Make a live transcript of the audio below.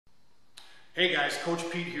Hey guys, Coach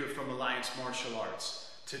Pete here from Alliance Martial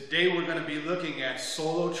Arts. Today we're going to be looking at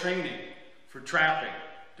solo training for trapping,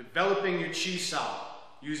 developing your chi sao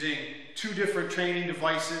using two different training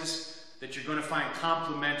devices that you're going to find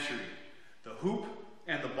complementary, the hoop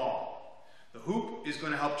and the ball. The hoop is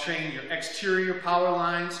going to help train your exterior power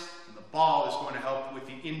lines, and the ball is going to help with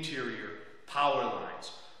the interior power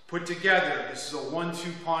lines. Put together, this is a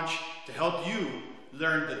 1-2 punch to help you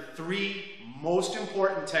learn the three most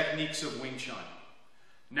important techniques of Wing Chun.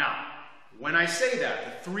 Now, when I say that,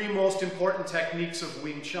 the three most important techniques of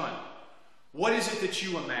Wing Chun, what is it that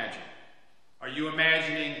you imagine? Are you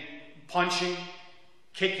imagining punching,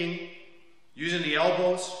 kicking, using the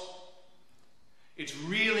elbows? It's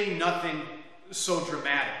really nothing so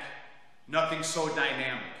dramatic, nothing so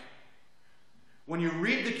dynamic. When you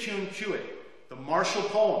read the Chun, the martial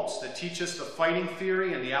poems that teach us the fighting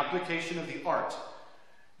theory and the application of the art,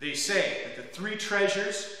 they say that the three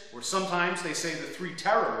treasures, or sometimes they say the three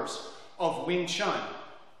terrors of Wing Chun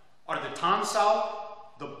are the Tan Sao,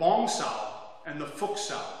 the Bong Sao, and the Fuk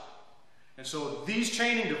Sao. And so these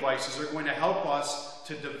training devices are going to help us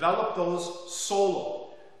to develop those solo.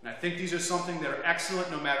 And I think these are something that are excellent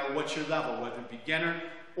no matter what your level, whether beginner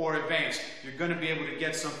or advanced. You're going to be able to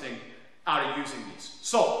get something out of using these.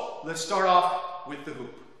 So let's start off with the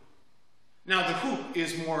hoop. Now the hoop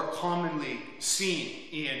is more commonly seen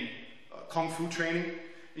in Kung Fu training,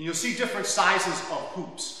 and you'll see different sizes of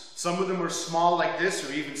hoops. Some of them are small like this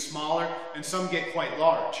or even smaller, and some get quite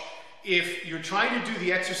large. If you're trying to do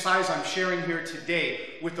the exercise I'm sharing here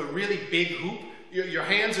today with a really big hoop, your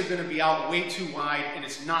hands are going to be out way too wide and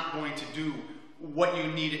it's not going to do what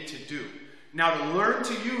you need it to do. Now to learn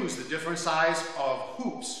to use the different size of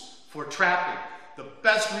hoops for trapping, the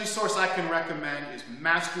best resource I can recommend is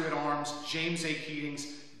Master at Arms James A. Keating's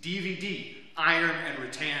DVD, Iron and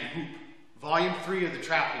Rattan Hoop, Volume 3 of the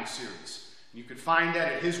Trapping Series. You can find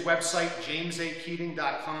that at his website,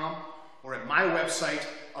 jamesakeating.com, or at my website,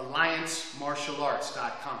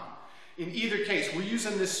 alliancemartialarts.com. In either case, we're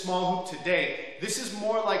using this small hoop today. This is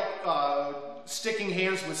more like sticking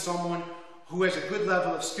hands with someone who has a good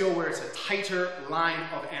level of skill where it's a tighter line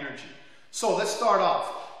of energy. So let's start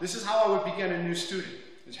off. This is how I would begin a new student,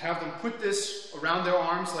 is have them put this around their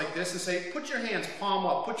arms like this and say, put your hands palm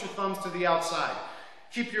up, put your thumbs to the outside.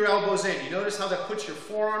 Keep your elbows in. You notice how that puts your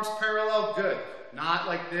forearms parallel? Good. Not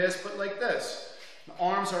like this, but like this. The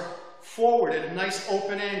arms are forward at a nice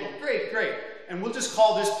open angle. Great, great. And we'll just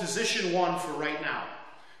call this position 1 for right now.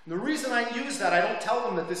 And the reason I use that, I don't tell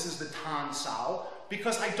them that this is the Tan Sao,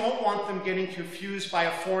 because I don't want them getting confused by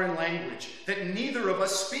a foreign language that neither of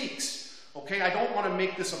us speaks. Okay, I don't want to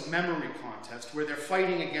make this a memory contest where they're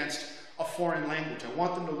fighting against a foreign language. I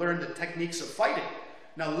want them to learn the techniques of fighting.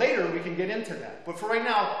 Now later we can get into that. But for right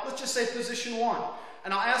now, let's just say position 1.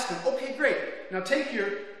 And I'll ask them, okay, great. Now take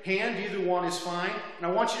your hand, either one is fine, and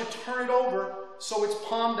I want you to turn it over so it's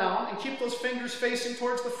palm down and keep those fingers facing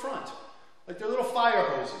towards the front, like they're little fire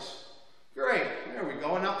hoses. Great, there we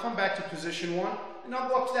go. And now come back to position 1, and now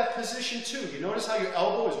go up to that position 2. You notice how your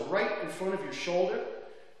elbow is right in front of your shoulder?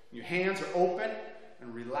 Your hands are open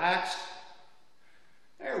and relaxed.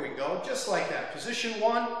 There we go, just like that. Position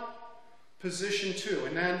 1, position 2.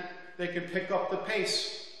 And then they can pick up the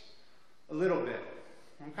pace a little bit.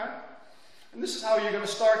 Okay? And this is how you're going to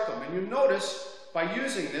start them. And you notice by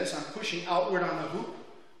using this, I'm pushing outward on the hoop.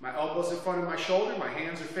 My elbow's in front of my shoulder. My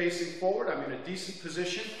hands are facing forward. I'm in a decent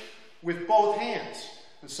position with both hands.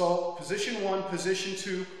 And so position 1, position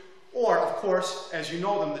 2, or of course, as you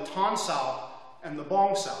know them, the Tan Sao and the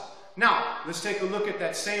Bong Sao. Now, let's take a look at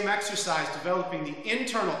that same exercise, developing the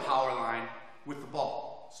internal power line with the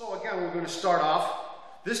ball. So again, we're going to start off.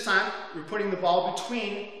 This time, we're putting the ball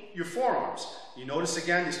between your forearms. You notice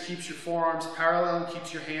again, this keeps your forearms parallel and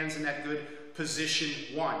keeps your hands in that good position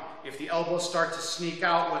 1. If the elbows start to sneak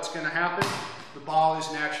out, what's going to happen? The ball is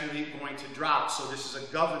naturally going to drop. So this is a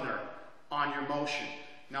governor on your motion.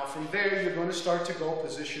 Now from there, you're going to start to go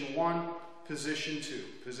position 1, position 2,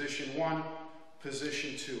 position 1,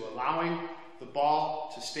 position 2, allowing the ball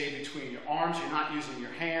to stay between your arms. You're not using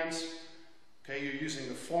your hands. Okay, you're using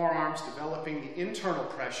the forearms, developing the internal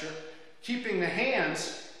pressure, keeping the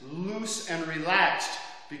hands loose and relaxed,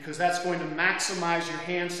 because that's going to maximize your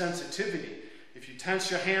hand sensitivity. If you tense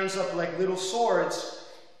your hands up like little swords,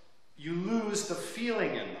 you lose the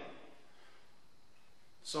feeling in them.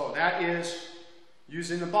 So that is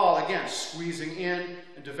using the ball, again, squeezing in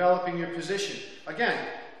and developing your position. Again,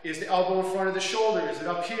 is the elbow in front of the shoulder? Is it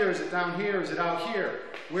up here? Is it down here? Is it out here?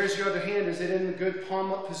 Where's your other hand? Is it in the good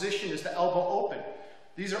palm up position? Is the elbow open?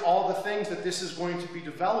 These are all the things that this is going to be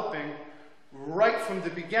developing right from the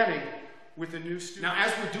beginning with a new student. Now,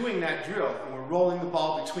 as we're doing that drill and we're rolling the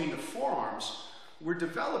ball between the forearms, we're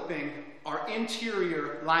developing our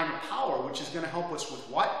interior line of power, which is going to help us with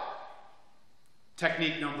what?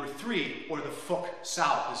 Technique number 3, or the Fook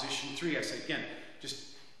Sao, position 3. I say again, just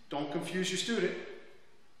don't confuse your student.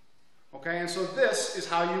 Okay, and so this is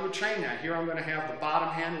how you would train that. Here I'm going to have the bottom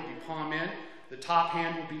hand will be palm in, the top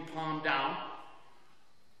hand will be palm down.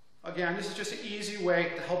 Again, this is just an easy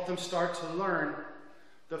way to help them start to learn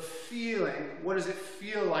the feeling. What does it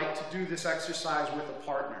feel like to do this exercise with a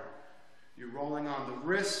partner? You're rolling on the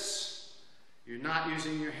wrists, you're not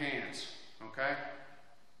using your hands, okay?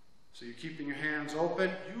 So you're keeping your hands open.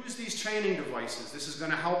 Use these training devices. This is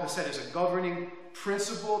going to help, as I said, as a governing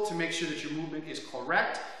principle to make sure that your movement is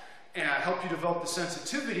correct and help you develop the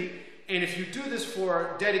sensitivity. And if you do this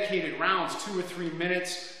for dedicated rounds, 2 or 3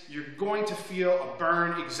 minutes, you're going to feel a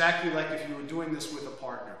burn exactly like if you were doing this with a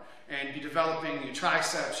partner. And be developing your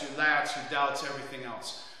triceps, your lats, your delts, everything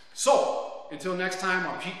else. So, until next time,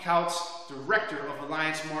 I'm Pete Couts, Director of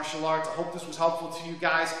Alliance Martial Arts. I hope this was helpful to you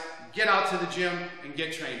guys. Get out to the gym and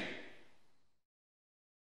get training.